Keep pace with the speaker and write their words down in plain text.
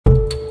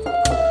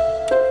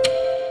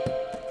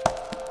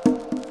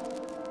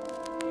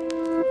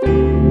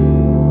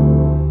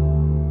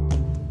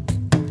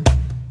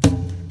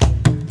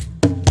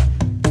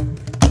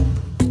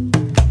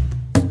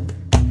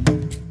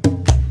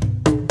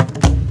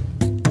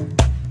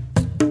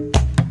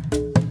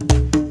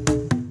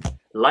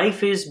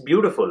life is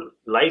beautiful,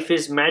 life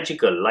is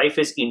magical, life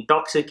is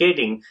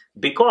intoxicating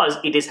because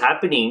it is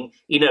happening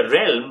in a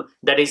realm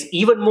that is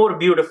even more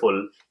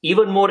beautiful,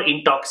 even more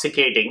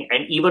intoxicating,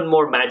 and even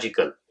more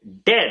magical.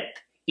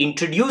 Death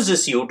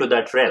introduces you to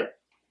that realm.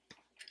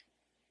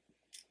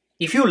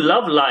 If you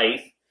love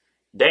life,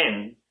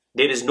 then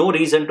there is no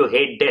reason to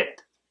hate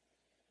death.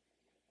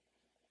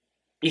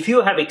 If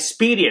you have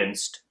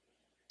experienced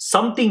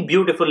something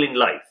beautiful in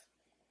life,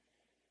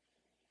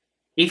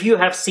 if you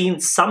have seen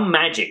some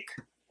magic,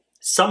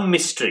 some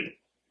mystery,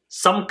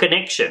 some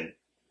connection,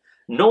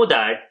 know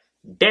that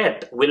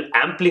death will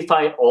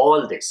amplify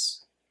all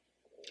this,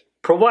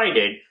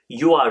 provided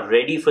you are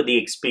ready for the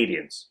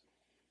experience.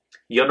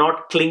 You're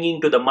not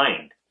clinging to the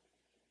mind.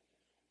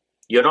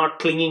 You're not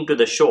clinging to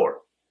the shore.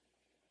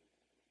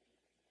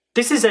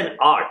 This is an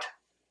art.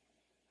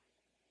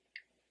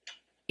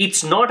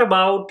 It's not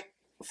about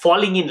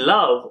falling in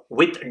love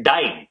with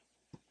dying.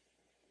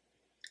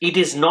 It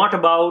is not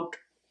about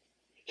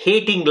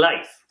hating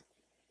life.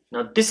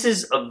 Now, this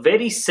is a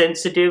very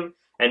sensitive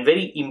and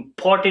very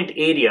important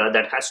area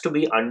that has to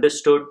be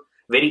understood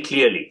very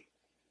clearly.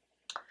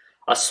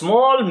 A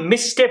small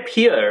misstep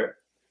here,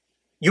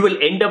 you will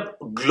end up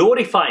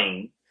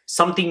glorifying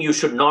something you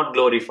should not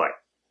glorify.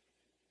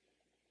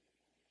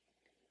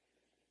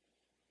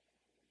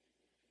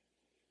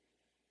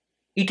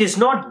 It is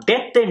not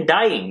death and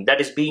dying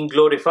that is being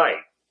glorified.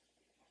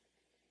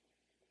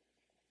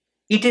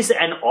 It is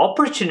an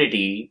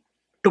opportunity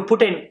to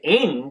put an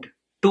end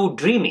to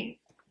dreaming.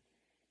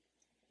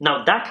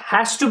 Now that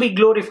has to be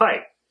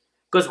glorified,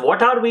 because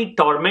what are we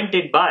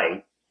tormented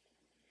by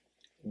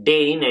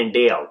day in and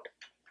day out?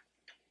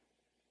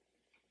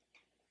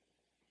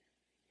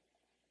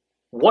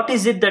 What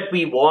is it that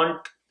we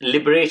want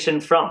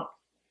liberation from?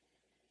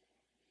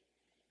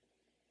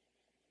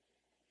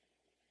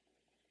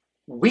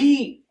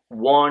 We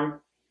want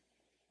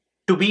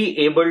to be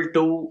able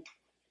to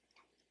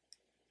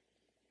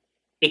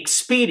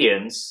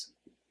experience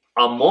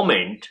a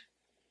moment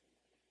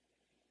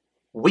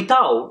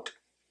without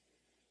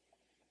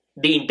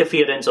the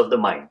interference of the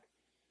mind.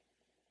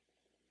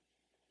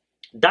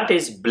 That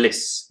is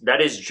bliss,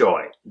 that is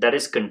joy, that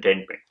is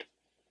contentment,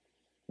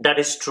 that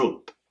is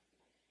truth.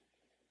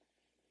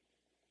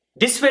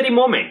 This very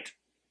moment,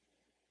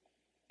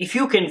 if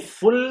you can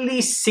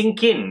fully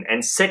sink in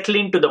and settle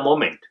into the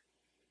moment,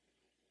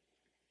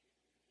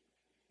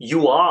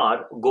 you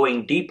are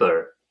going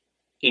deeper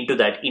into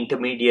that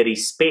intermediary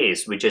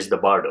space, which is the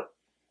bardo.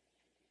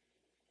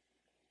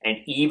 And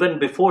even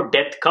before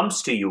death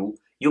comes to you,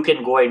 you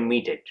can go and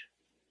meet it.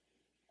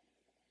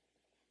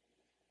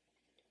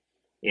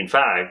 In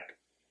fact,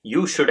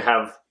 you should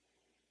have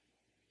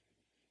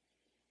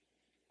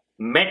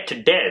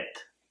met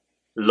death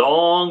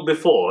long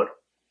before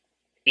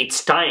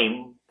it's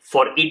time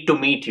for it to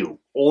meet you.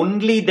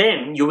 Only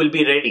then you will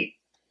be ready.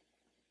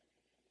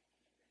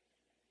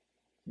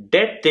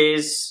 Death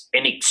is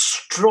an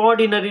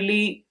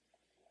extraordinarily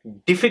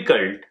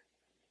difficult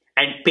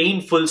and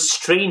painful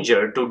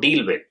stranger to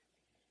deal with.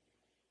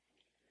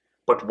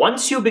 But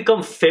once you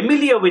become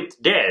familiar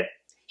with death,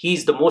 he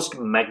is the most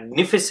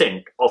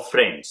magnificent of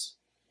friends.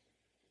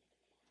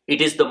 It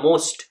is the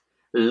most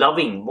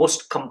loving,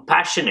 most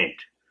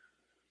compassionate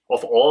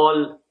of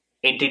all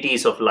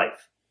entities of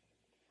life.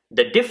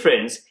 The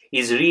difference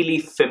is really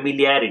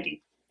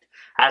familiarity.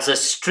 As a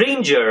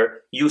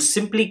stranger, you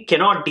simply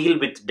cannot deal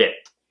with death.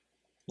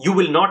 You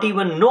will not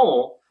even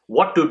know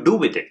what to do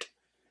with it.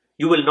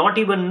 You will not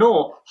even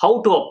know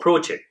how to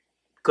approach it,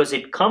 because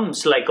it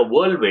comes like a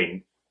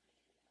whirlwind,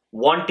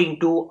 wanting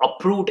to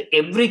uproot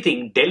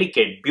everything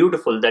delicate,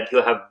 beautiful that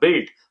you have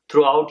built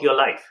throughout your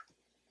life.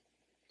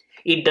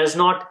 It does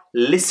not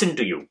listen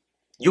to you.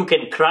 You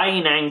can cry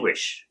in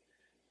anguish.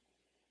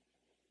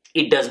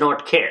 It does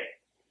not care,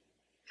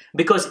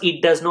 because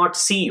it does not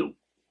see you.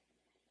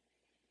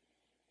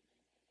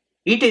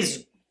 It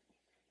is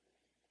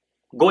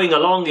going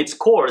along its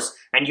course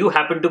and you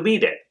happen to be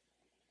there.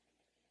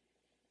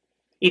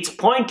 It's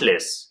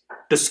pointless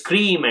to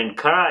scream and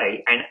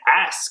cry and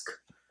ask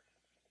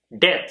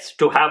death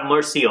to have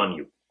mercy on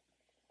you.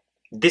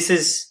 This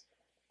is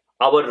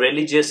our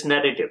religious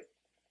narrative.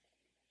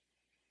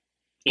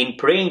 In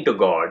praying to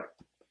God,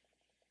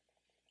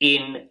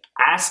 in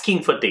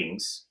asking for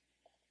things,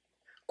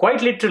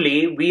 quite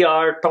literally, we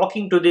are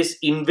talking to this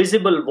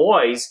invisible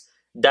voice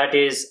that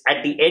is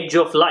at the edge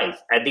of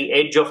life, at the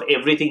edge of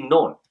everything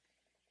known.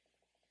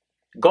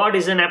 God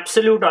is an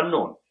absolute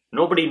unknown.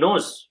 Nobody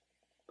knows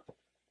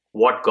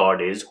what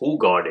God is, who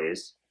God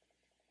is,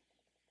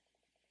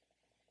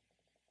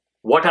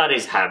 what are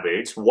his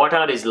habits, what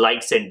are his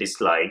likes and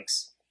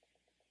dislikes.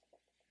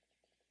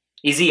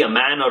 Is he a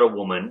man or a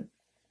woman?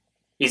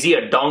 Is he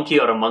a donkey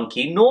or a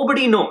monkey?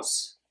 Nobody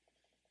knows.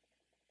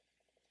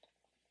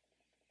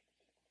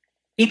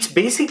 It's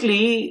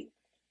basically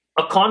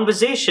a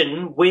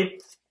conversation with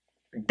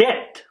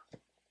death.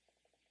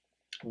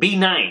 Be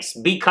nice,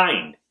 be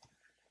kind.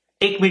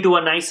 Take me to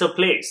a nicer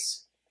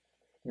place.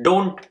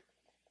 Don't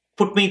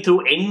put me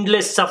through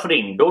endless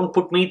suffering. Don't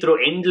put me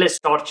through endless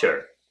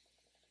torture.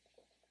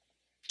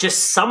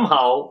 just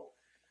somehow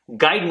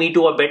guide me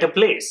to a better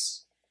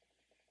place.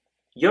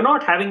 You're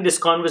not having this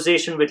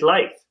conversation with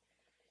life.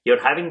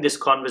 You're having this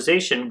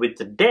conversation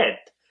with death.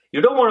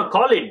 You don't want to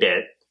call it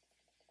death.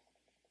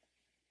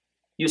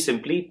 You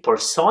simply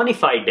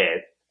personify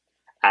death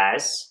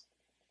as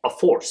a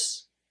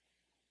force,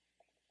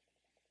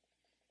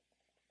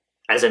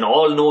 as an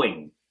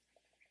all-knowing,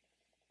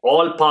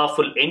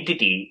 all-powerful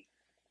entity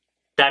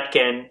that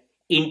can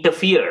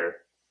interfere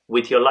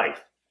with your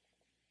life.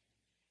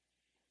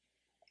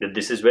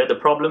 This is where the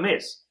problem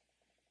is.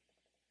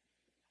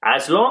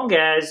 As long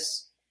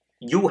as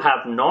you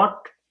have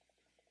not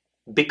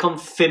become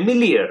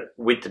familiar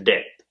with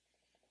death,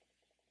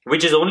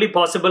 which is only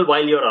possible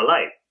while you're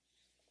alive,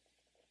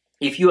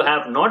 if you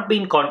have not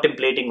been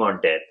contemplating on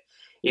death,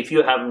 if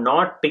you have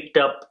not picked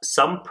up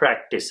some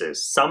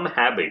practices, some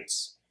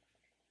habits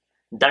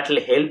that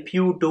will help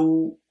you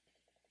to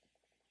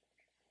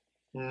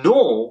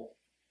know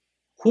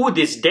who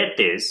this death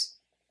is,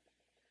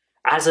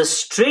 as a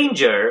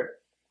stranger,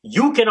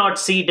 you cannot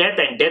see death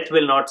and death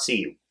will not see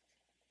you.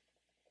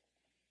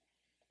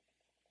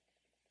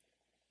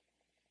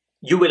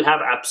 You will have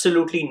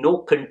absolutely no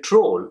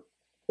control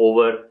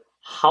over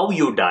how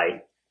you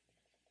die,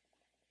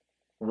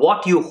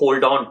 what you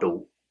hold on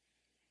to,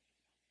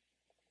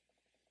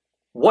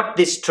 what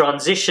this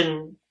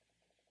transition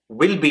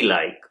will be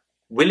like.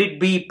 Will it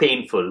be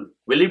painful?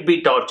 Will it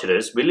be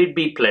torturous? Will it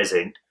be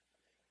pleasant?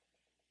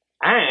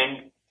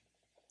 And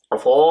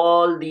of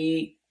all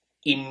the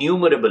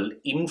innumerable,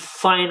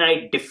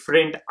 infinite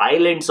different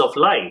islands of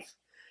life,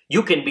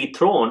 you can be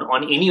thrown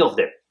on any of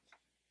them.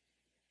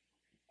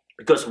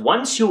 Because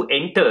once you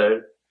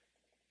enter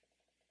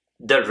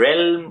the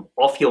realm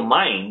of your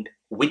mind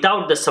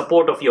without the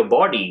support of your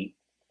body,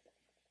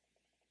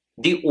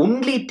 the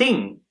only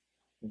thing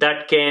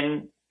that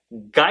can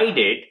guide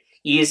it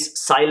is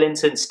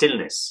silence and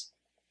stillness.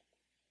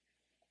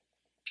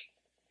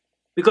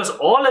 Because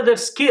all other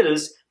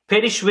skills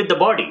perish with the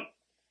body.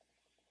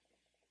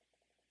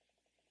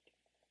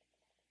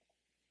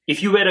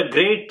 If you were a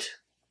great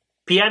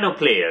piano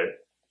player,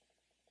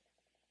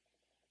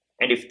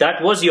 and if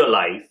that was your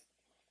life,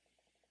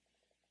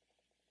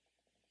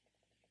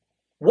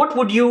 what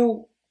would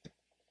you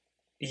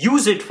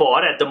use it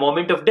for at the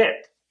moment of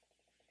death?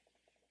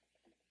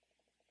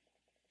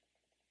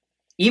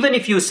 Even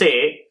if you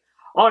say,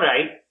 all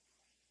right,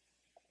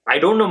 I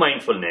don't know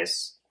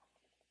mindfulness,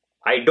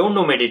 I don't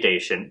know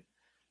meditation,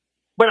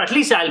 but at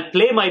least I'll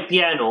play my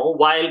piano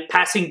while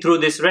passing through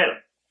this realm.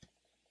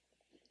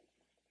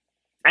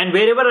 And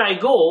wherever I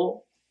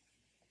go,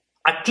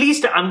 at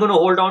least I'm going to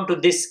hold on to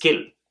this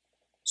skill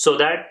so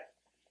that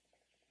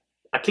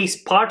at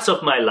least parts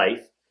of my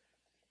life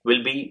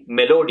will be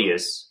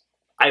melodious.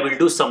 I will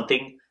do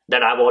something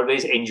that I've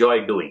always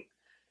enjoyed doing.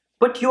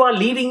 But you are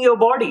leaving your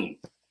body.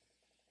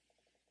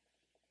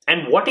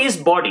 And what is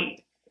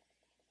body?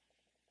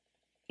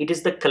 It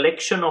is the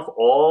collection of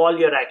all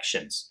your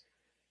actions.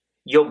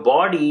 Your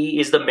body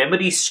is the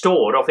memory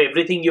store of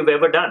everything you've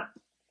ever done.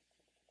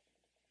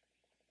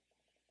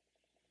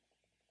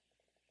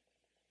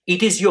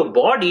 It is your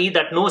body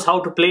that knows how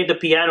to play the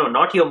piano,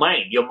 not your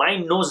mind. Your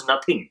mind knows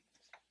nothing.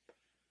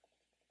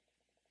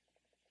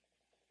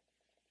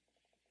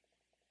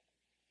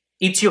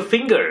 It's your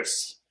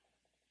fingers.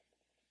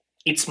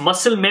 It's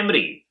muscle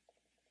memory.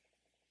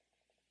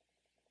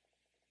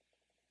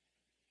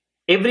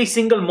 Every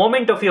single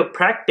moment of your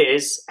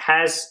practice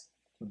has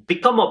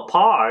become a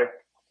part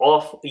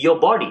of your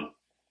body.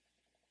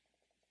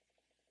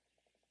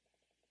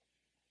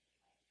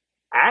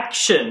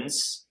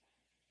 Actions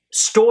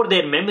store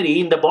their memory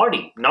in the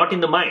body, not in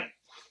the mind.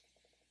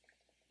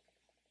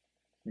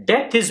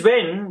 Death is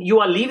when you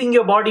are leaving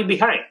your body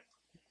behind.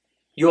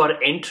 You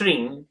are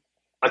entering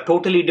a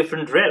totally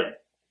different realm.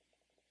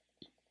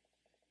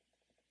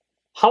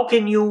 How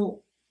can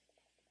you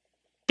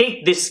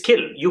take this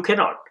skill? You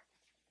cannot.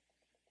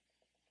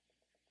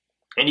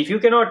 And if you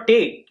cannot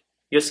take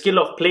your skill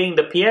of playing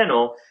the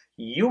piano,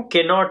 you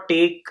cannot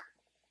take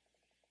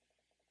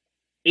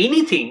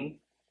anything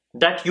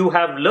that you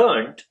have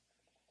learned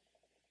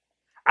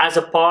as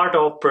a part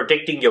of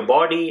protecting your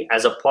body,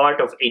 as a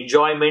part of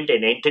enjoyment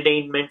and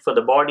entertainment for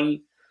the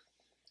body,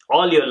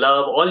 all your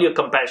love, all your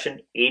compassion,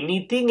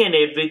 anything and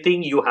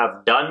everything you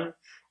have done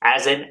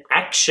as an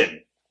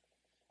action,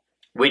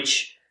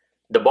 which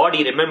the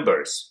body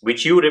remembers,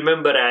 which you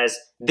remember as,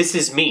 this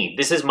is me,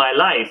 this is my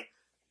life,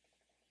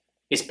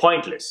 is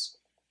pointless.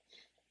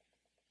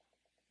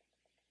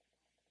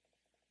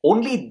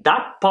 Only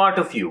that part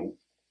of you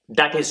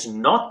that is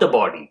not the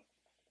body,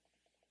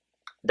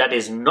 that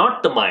is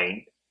not the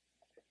mind,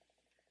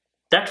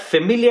 that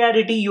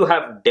familiarity you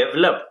have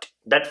developed,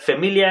 that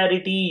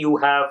familiarity you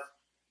have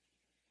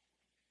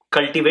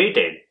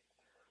cultivated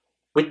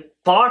with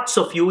parts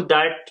of you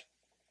that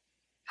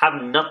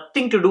have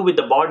nothing to do with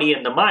the body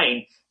and the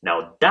mind,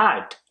 now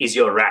that is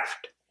your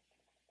raft.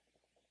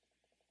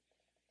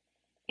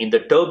 In the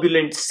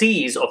turbulent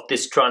seas of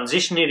this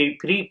transitionary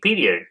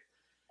period,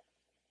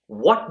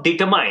 what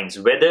determines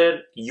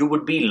whether you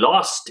would be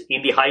lost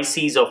in the high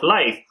seas of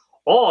life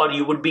or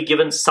you would be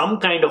given some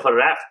kind of a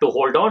raft to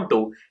hold on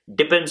to,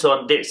 depends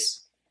on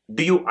this.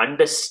 Do you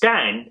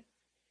understand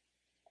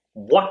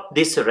what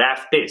this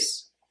raft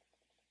is?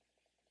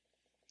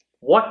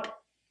 What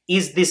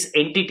is this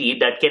entity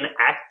that can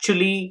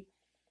actually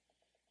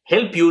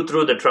help you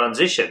through the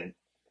transition?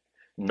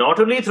 Not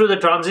only through the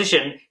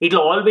transition,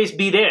 it'll always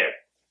be there.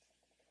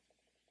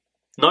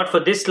 Not for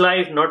this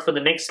life, not for the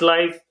next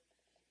life.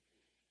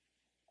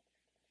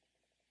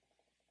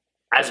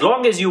 As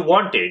long as you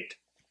want it,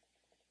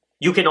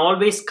 you can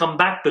always come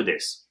back to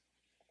this.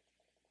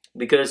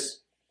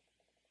 Because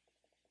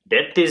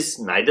death is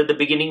neither the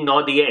beginning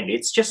nor the end.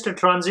 It's just a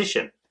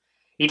transition.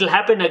 It'll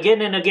happen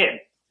again and again.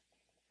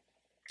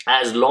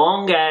 As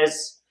long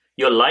as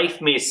your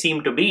life may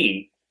seem to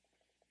be,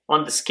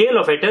 on the scale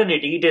of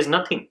eternity, it is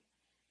nothing.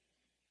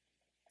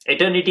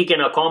 Eternity can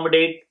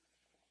accommodate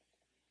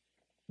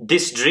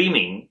this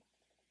dreaming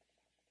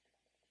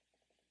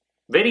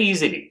very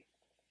easily,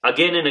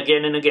 again and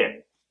again and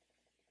again.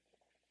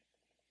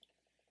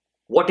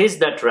 What is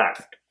that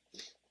raft?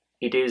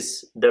 It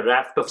is the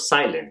raft of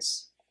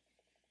silence,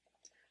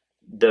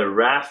 the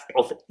raft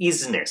of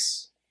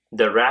isness,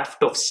 the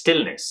raft of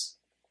stillness,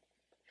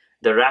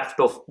 the raft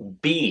of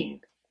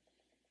being.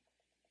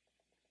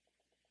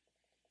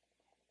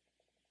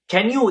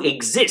 Can you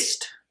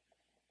exist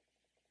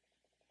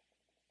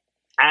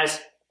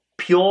as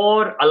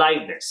pure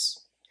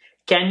aliveness?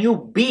 Can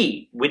you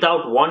be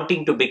without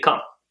wanting to become?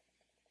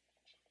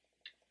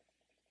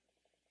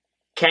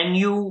 Can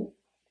you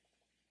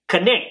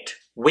connect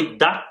with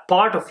that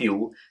part of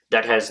you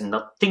that has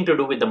nothing to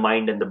do with the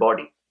mind and the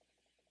body?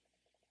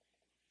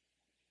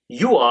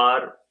 You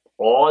are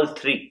all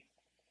three.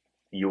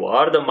 You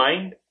are the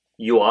mind,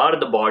 you are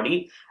the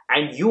body,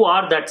 and you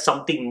are that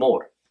something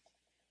more.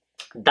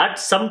 That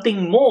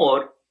something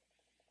more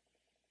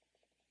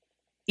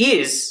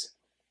is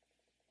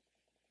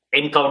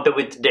encounter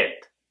with death.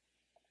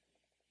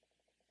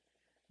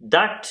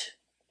 That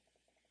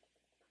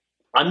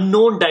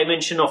unknown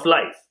dimension of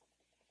life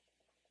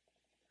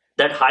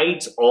that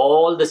hides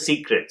all the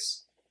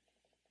secrets,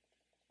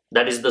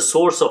 that is the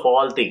source of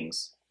all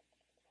things,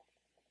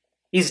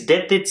 is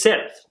death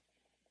itself.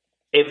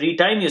 Every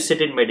time you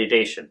sit in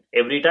meditation,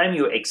 every time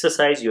you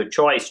exercise your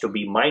choice to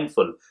be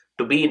mindful,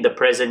 to be in the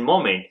present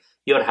moment,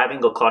 you're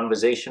having a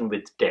conversation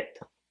with death.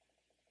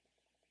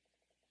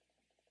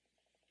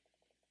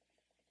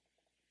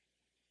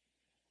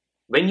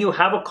 When you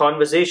have a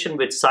conversation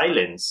with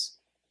silence,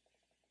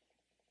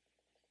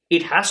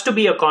 it has to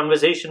be a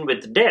conversation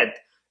with death,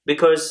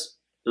 because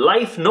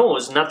life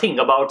knows nothing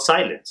about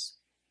silence.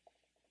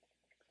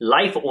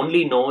 Life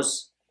only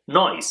knows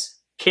noise,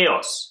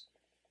 chaos,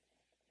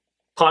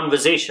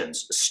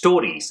 conversations,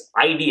 stories,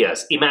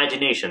 ideas,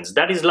 imaginations.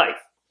 That is life.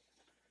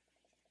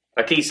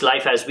 At least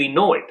life as we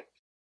know it.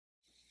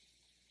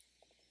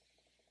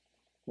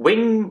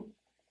 When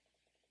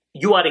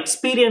you are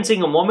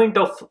experiencing a moment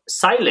of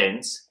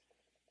silence,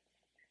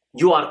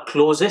 you are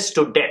closest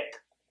to death.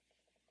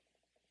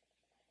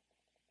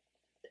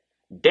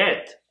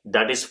 Death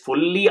that is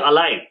fully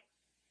alive,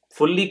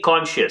 fully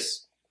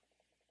conscious,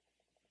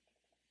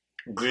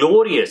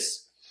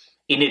 glorious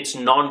in its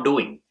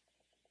non-doing.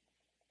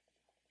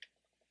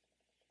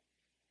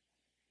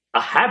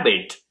 A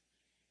habit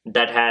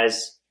that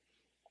has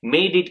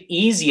made it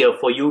easier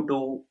for you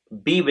to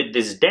be with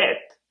this death,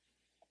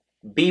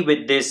 be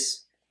with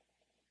this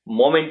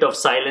moment of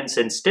silence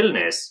and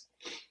stillness,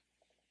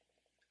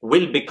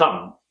 will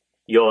become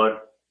your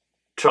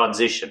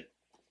transition.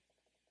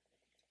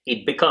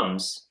 It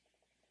becomes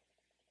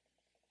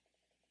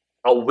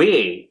a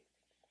way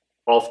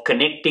of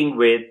connecting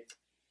with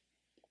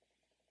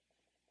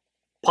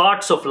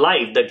parts of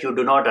life that you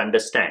do not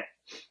understand,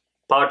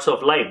 parts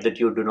of life that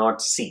you do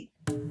not see.